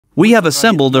We have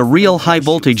assembled a real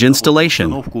high-voltage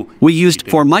installation we used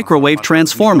for microwave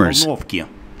transformers.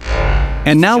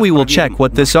 And now we will check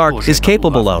what this arc is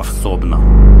capable of.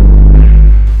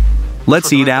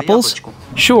 Let's eat apples?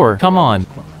 Sure, come on.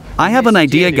 I have an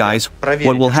idea, guys.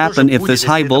 What will happen if this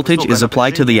high voltage is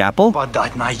applied to the apple?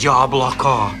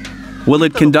 Will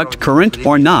it conduct current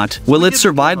or not? Will it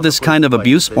survive this kind of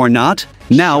abuse or not?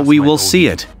 Now we will see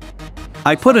it.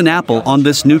 I put an apple on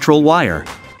this neutral wire.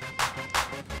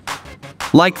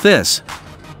 Like this.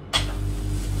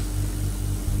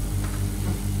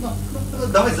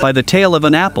 By the tail of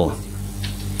an apple.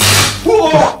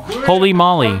 Holy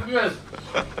moly.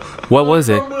 What was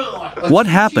it? What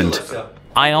happened?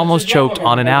 I almost choked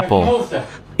on an apple.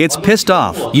 It's pissed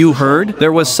off. You heard?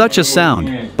 There was such a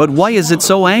sound. But why is it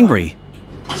so angry?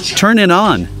 Turn it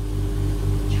on.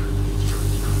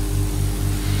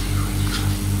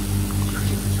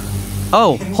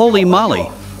 Oh, holy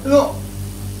moly.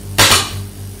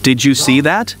 Did you see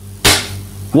that?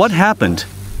 What happened?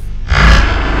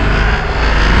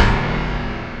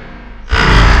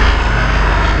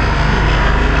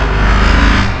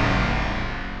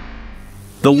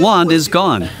 The wand is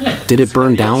gone. Did it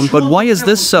burn down? But why is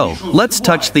this so? Let's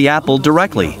touch the apple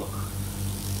directly.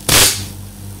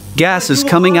 Gas is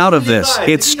coming out of this.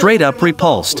 It's straight up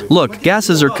repulsed. Look,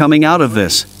 gases are coming out of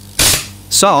this.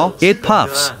 So, it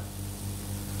puffs.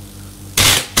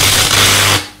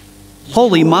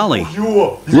 Holy moly.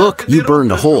 Look, you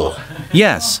burned a hole.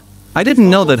 Yes. I didn't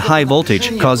know that high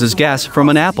voltage causes gas from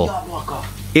an apple.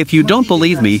 If you don't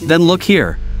believe me, then look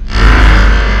here.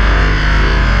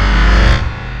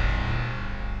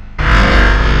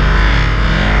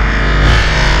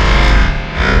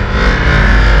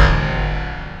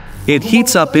 It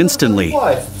heats up instantly.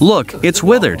 Look, it's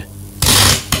withered.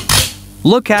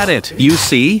 Look at it, you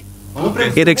see?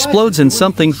 It explodes and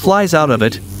something flies out of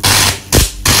it.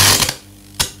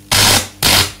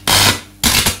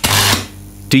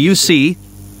 Do you see?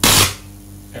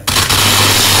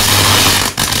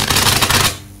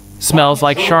 Smells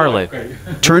like Charlotte.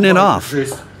 Turn it off.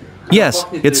 Yes,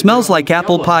 it smells like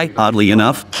apple pie, oddly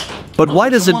enough. But why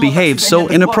does it behave so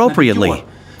inappropriately?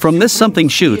 From this something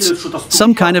shoots,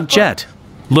 some kind of jet.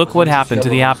 Look what happened to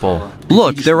the apple.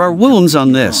 Look, there are wounds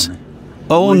on this.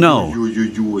 Oh no.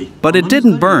 But it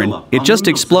didn't burn, it just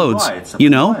explodes, you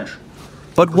know?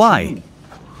 But why?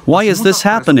 Why is this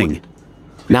happening?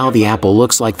 Now the apple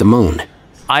looks like the moon.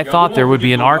 I thought there would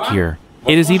be an arc here.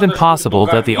 It is even possible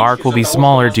that the arc will be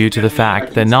smaller due to the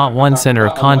fact that not one center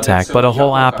of contact but a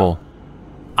whole apple.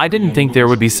 I didn't think there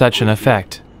would be such an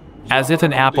effect. As if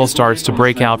an apple starts to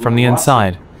break out from the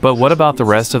inside. But what about the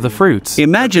rest of the fruits?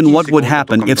 Imagine what would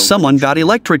happen if someone got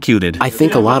electrocuted. I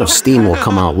think a lot of steam will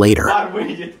come out later.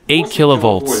 8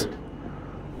 kilovolts.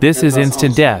 This is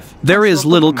instant death. There is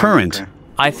little current.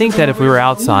 I think that if we were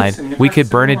outside, we could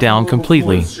burn it down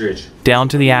completely. Down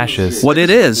to the ashes. What it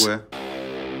is?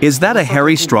 Is that a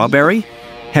hairy strawberry?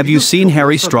 Have you seen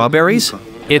hairy strawberries?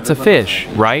 It's a fish,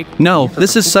 right? No,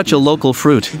 this is such a local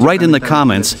fruit. Write in the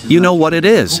comments, you know what it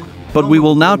is. But we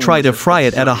will now try to fry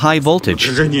it at a high voltage.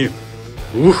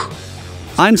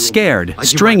 I'm scared.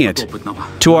 String it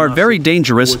to our very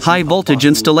dangerous high voltage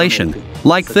installation.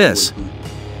 Like this.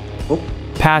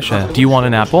 Pasha, do you want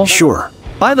an apple? Sure.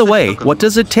 By the way, what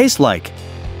does it taste like?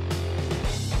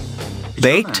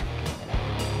 Baked?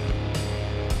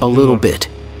 A little bit.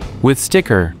 With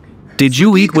sticker. Did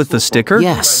you eat with the sticker?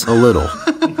 Yes, a little.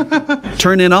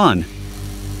 Turn it on.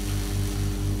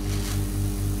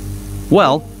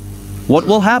 Well, what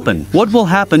will happen? What will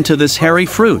happen to this hairy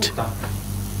fruit?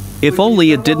 If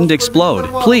only it didn't explode.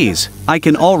 Please, I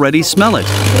can already smell it.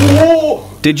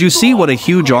 Did you see what a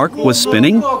huge arc was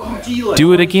spinning?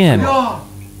 Do it again.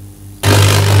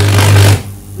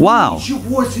 Wow.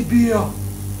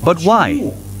 But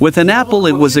why? With an apple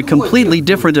it was a completely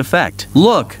different effect.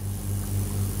 Look.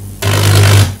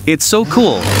 It's so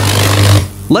cool.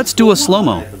 Let's do a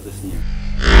slow-mo.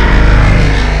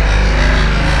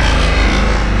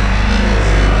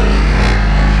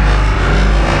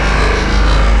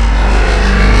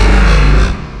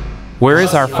 Where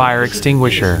is our fire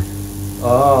extinguisher?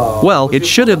 Well, it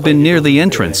should have been near the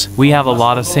entrance. We have a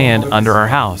lot of sand under our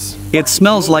house. It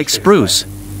smells like spruce.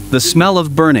 The smell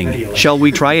of burning. Shall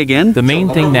we try again? The main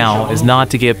thing now is not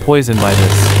to get poisoned by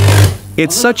this.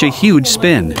 It's such a huge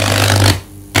spin.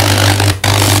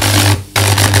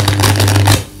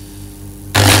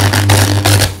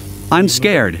 I'm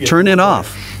scared. Turn it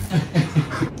off.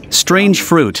 Strange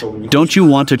fruit. Don't you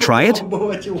want to try it?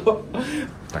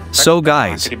 So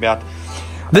guys,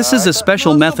 This is a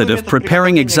special method of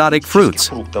preparing exotic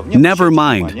fruits. Never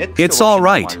mind. It's all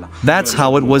right. That's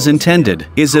how it was intended.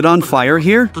 Is it on fire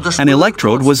here? An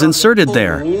electrode was inserted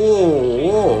there.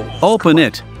 Open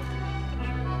it.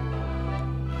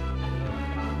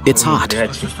 It's hot.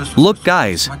 Look,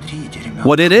 guys.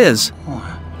 What it is?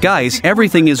 Guys,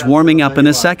 everything is warming up in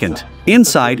a second.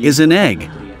 Inside is an egg.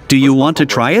 Do you want to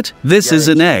try it? This is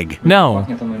an egg. No,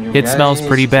 it smells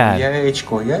pretty bad.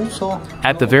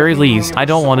 At the very least, I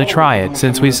don't want to try it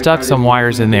since we stuck some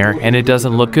wires in there and it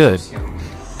doesn't look good.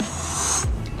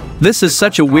 This is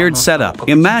such a weird setup.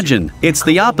 Imagine, it's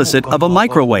the opposite of a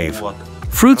microwave.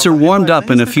 Fruits are warmed up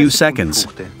in a few seconds.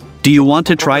 Do you want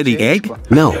to try the egg?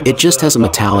 No, it just has a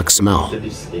metallic smell.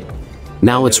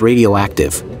 Now it's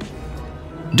radioactive.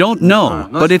 Don't know,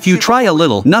 but if you try a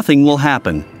little, nothing will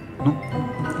happen.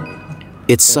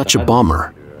 It's such a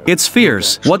bummer. It's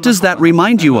fierce. What does that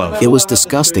remind you of? It was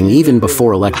disgusting even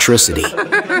before electricity.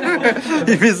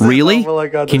 Really?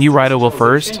 Can you write a will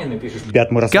first?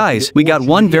 Guys, we got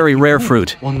one very rare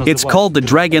fruit. It's called the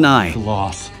dragon eye.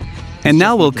 And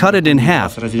now we'll cut it in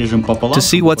half to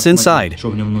see what's inside.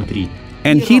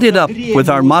 And heat it up with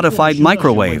our modified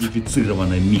microwave.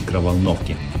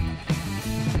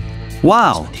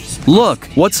 Wow! Look,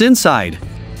 what's inside?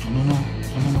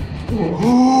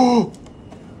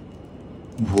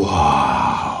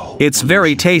 Wow! It's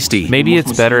very tasty. Maybe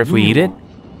it's better if we eat it?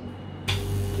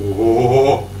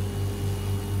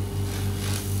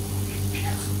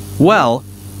 Well,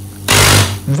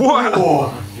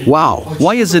 Wow.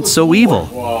 why is it so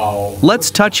evil? Let's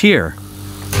touch here.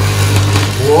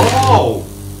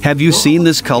 Have you seen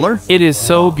this color? It is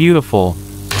so beautiful.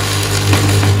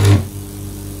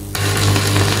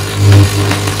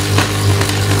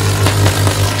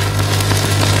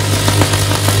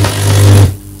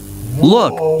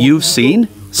 Look, you've seen?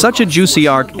 Such a juicy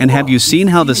arc, and have you seen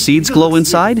how the seeds glow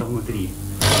inside?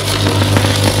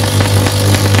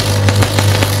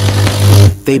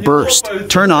 They burst.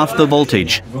 Turn off the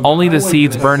voltage. Only the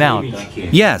seeds burn out.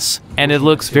 Yes, And it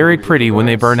looks very pretty when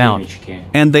they burn out.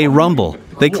 and they rumble.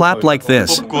 They clap like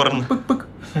this.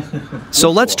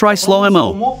 So let's try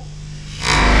slow-mo.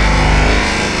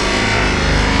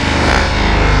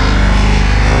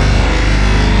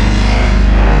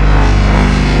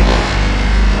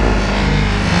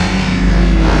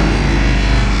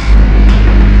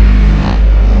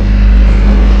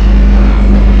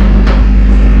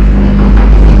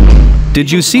 Did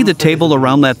you see the table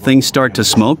around that thing start to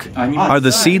smoke? Are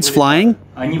the seeds flying?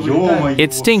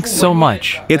 It stinks so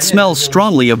much. It smells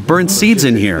strongly of burnt seeds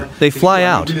in here. They fly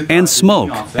out and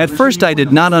smoke. At first I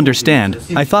did not understand.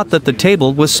 I thought that the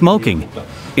table was smoking.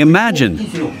 Imagine.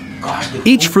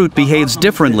 Each fruit behaves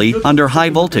differently under high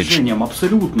voltage.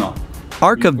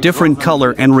 Arc of different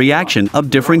color and reaction of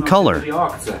different color.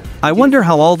 I wonder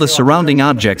how all the surrounding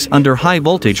objects under high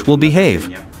voltage will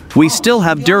behave. We still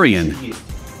have durian.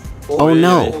 Oh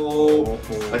no.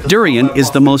 Durian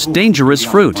is the most dangerous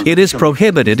fruit. It is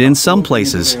prohibited in some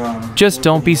places. Just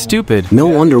don't be stupid. No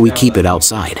wonder we keep it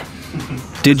outside.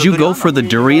 Did you go for the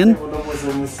durian?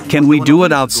 Can we do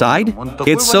it outside?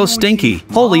 It's so stinky.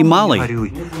 Holy moly.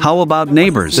 How about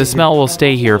neighbors? The smell will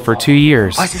stay here for 2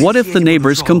 years. What if the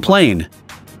neighbors complain?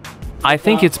 I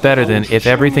think it's better than if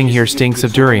everything here stinks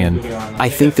of durian. I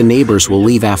think the neighbors will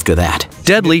leave after that.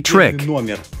 Deadly trick.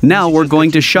 Now we're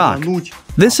going to shock.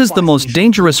 This is the most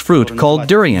dangerous fruit called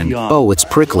durian. Oh, it's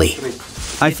prickly.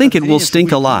 I think it will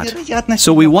stink a lot.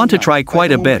 So we want to try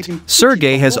quite a bit.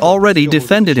 Sergey has already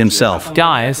defended himself.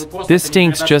 Guys, this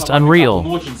stinks just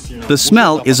unreal. The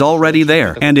smell is already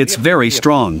there, and it's very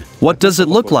strong. What does it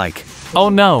look like? Oh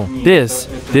no,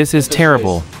 this is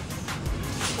terrible.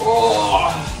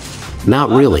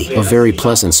 Not really. A very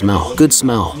pleasant smell. Good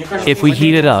smell. If we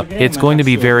heat it up, it's going to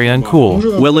be very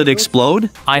uncool. Will it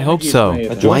explode? I hope so.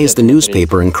 Why is the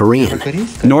newspaper in Korean?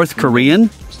 North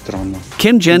Korean?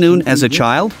 Kim Jong-un as a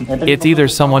child? It's either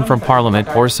someone from Parliament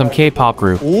or some K-pop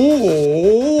group.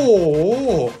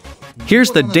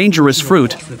 Here's the dangerous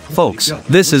fruit. Folks,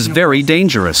 this is very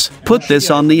dangerous. Put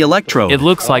this on the electrode. It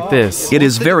looks like this. It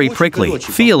is very prickly.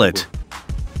 Feel it.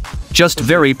 Just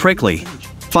very prickly.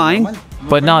 Fine?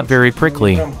 But not very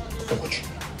prickly.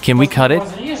 Can we cut it?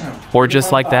 Or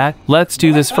just like that? Let's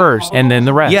do this first, and then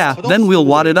the rest. Yeah, then we'll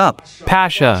wad it up.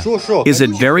 Pasha. Is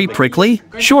it very prickly?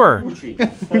 Sure.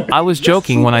 I was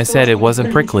joking when I said it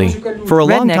wasn't prickly. For a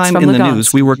long Rednecks time from in the Lugansk.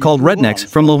 news we were called rednecks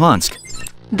from Luhansk.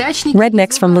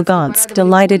 Rednecks from Lugansk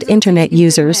delighted internet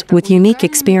users with unique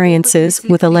experiences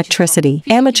with electricity.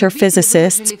 Amateur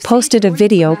physicists posted a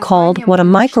video called "What a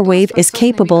Microwave is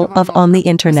Capable of" on the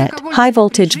internet. High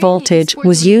voltage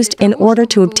was used in order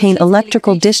to obtain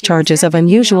electrical discharges of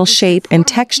unusual shape and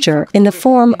texture in the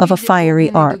form of a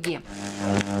fiery arc.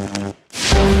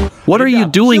 What are you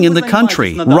doing in the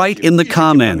country? Write in the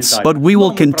comments. But we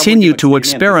will continue to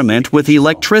experiment with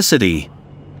electricity.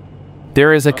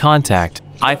 There is a contact.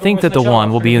 I think that the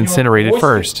one will be incinerated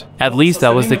first. At least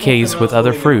that was the case with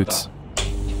other fruits.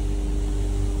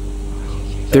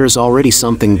 There is already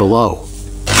something below.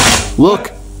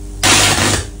 Look!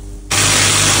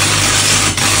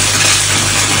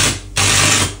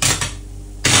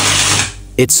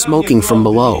 It's smoking from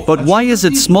below. But why is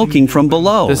it smoking from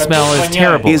below? The smell is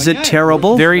terrible. Is it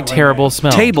terrible? Very terrible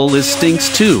smell. Table is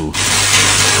stinks too.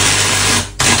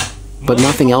 But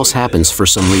nothing else happens for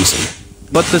some reason.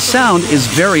 But the sound is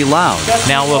very loud.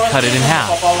 Now we'll cut it in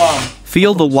half.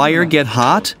 Feel the wire get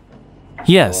hot?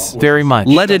 Yes, very much.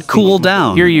 Let it cool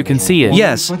down. Here you can see it.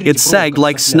 Yes, it sagged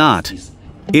like snot.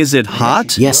 Is it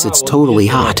hot? Yes, it's totally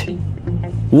hot.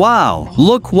 Wow,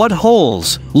 look what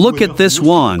holes. Look at this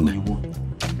one.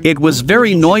 It was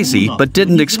very noisy but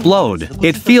didn't explode.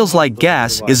 It feels like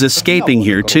gas is escaping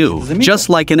here too, just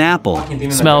like an apple.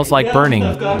 Smells like burning.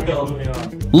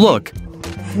 Look.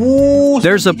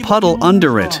 There's a puddle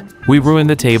under it. We ruined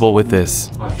the table with this.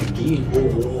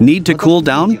 Need to cool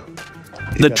down?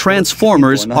 The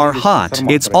transformers are hot.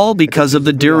 It's all because of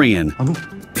the durian.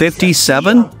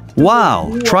 57?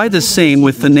 Wow, try the same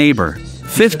with the neighbor.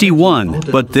 51,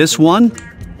 but this one?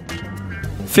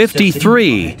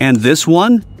 53, and this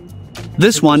one?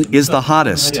 This one is the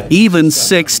hottest. Even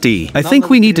 60. I think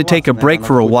we need to take a break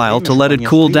for a while to let it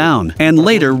cool down, and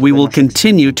later we will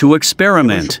continue to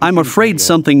experiment. I'm afraid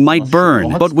something might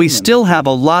burn, but we still have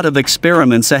a lot of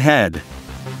experiments ahead.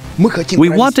 We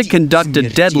want to conduct a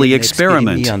deadly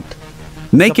experiment.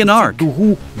 Make an arc.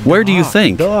 Where do you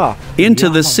think? Into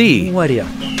the sea.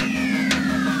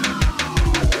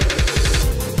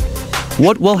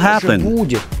 What will happen?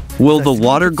 Will the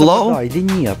water glow?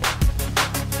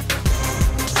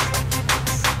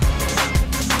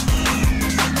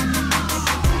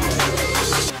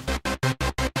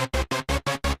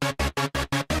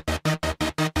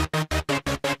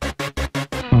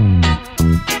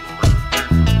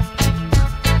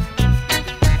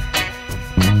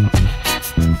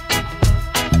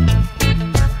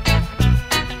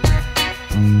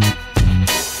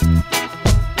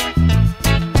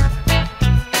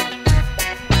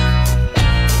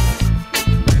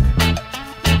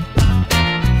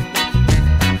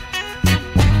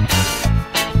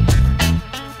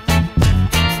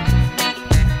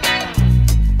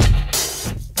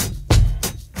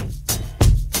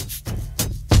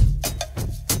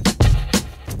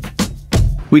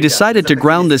 We decided to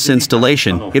ground this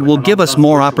installation. It will give us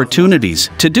more opportunities.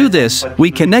 To do this,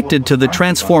 we connected to the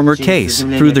transformer case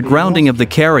through the grounding of the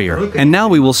carrier, and now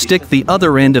we will stick the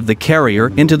other end of the carrier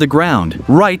into the ground,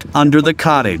 right under the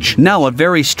cottage. Now a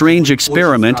very strange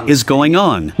experiment is going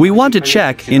on. We want to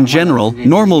check, in general,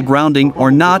 normal grounding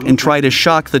or not and try to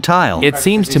shock the tile. It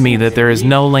seems to me that there is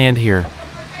no land here.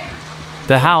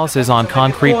 The house is on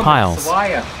concrete piles.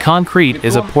 Concrete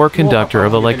is a poor conductor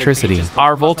of electricity.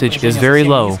 Our voltage is very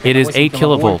low. It is 8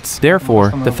 kilovolts. Therefore,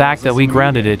 the fact that we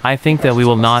grounded it, I think that we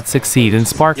will not succeed in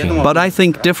sparking. But I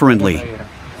think differently.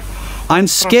 I'm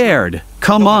scared.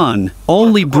 Come on,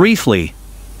 only briefly.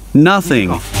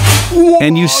 Nothing.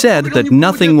 And you said that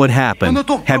nothing would happen.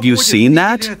 Have you seen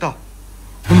that?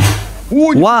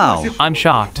 Wow. I'm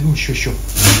shocked.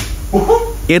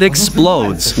 It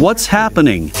explodes. What's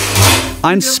happening?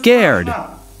 I'm scared.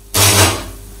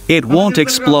 It won't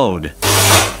explode.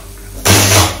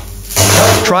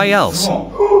 Try else.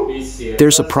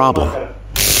 There's a problem.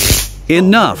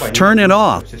 Enough. Turn it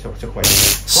off.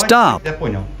 Stop.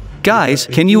 Guys,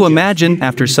 can you imagine,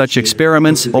 after such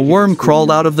experiments, a worm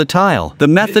crawled out of the tile? The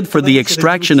method for the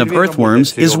extraction of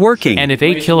earthworms is working. And if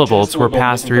 8 kilovolts were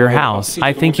passed through your house,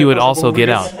 I think you would also get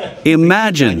out.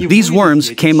 Imagine, these worms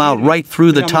came out right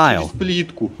through the tile.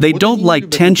 They don't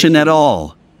like tension at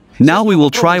all. Now we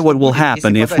will try what will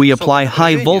happen if we apply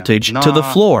high voltage to the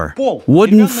floor.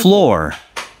 Wooden floor.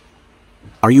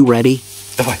 Are you ready?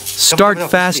 Start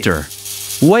faster.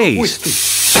 Wait.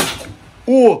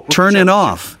 Turn it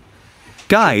off.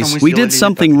 Guys, we did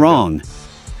something wrong.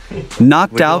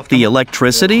 Knocked out the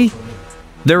electricity?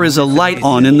 There is a light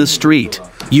on in the street.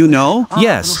 You know?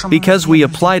 Yes, because we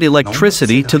applied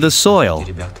electricity to the soil.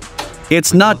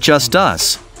 It's not just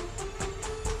us.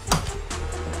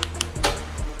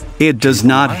 It does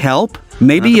not help?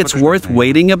 Maybe it's worth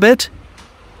waiting a bit?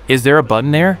 Is there a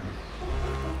button there?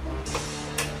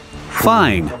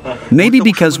 Fine. Maybe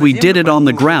because we did it on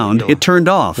the ground, it turned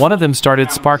off. One of them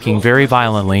started sparking very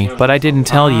violently, but I didn't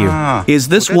tell you. Is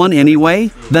this one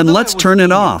anyway? Then let's turn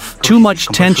it off. Too much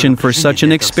tension for such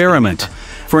an experiment.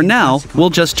 For now, we'll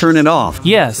just turn it off.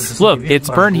 Yes, look, it's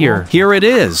burned here. Here it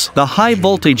is. The high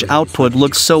voltage output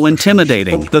looks so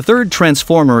intimidating. The third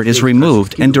transformer is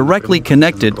removed and directly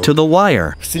connected to the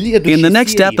wire. In the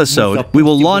next episode, we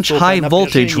will launch high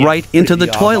voltage right into the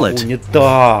toilet.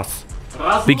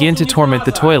 Begin to torment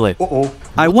the toilet.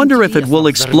 I wonder if it will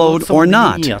explode or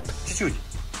not.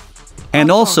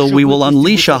 And also we will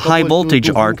unleash a high voltage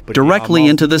arc directly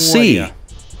into the sea.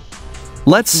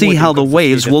 Let's see how the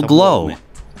waves will glow.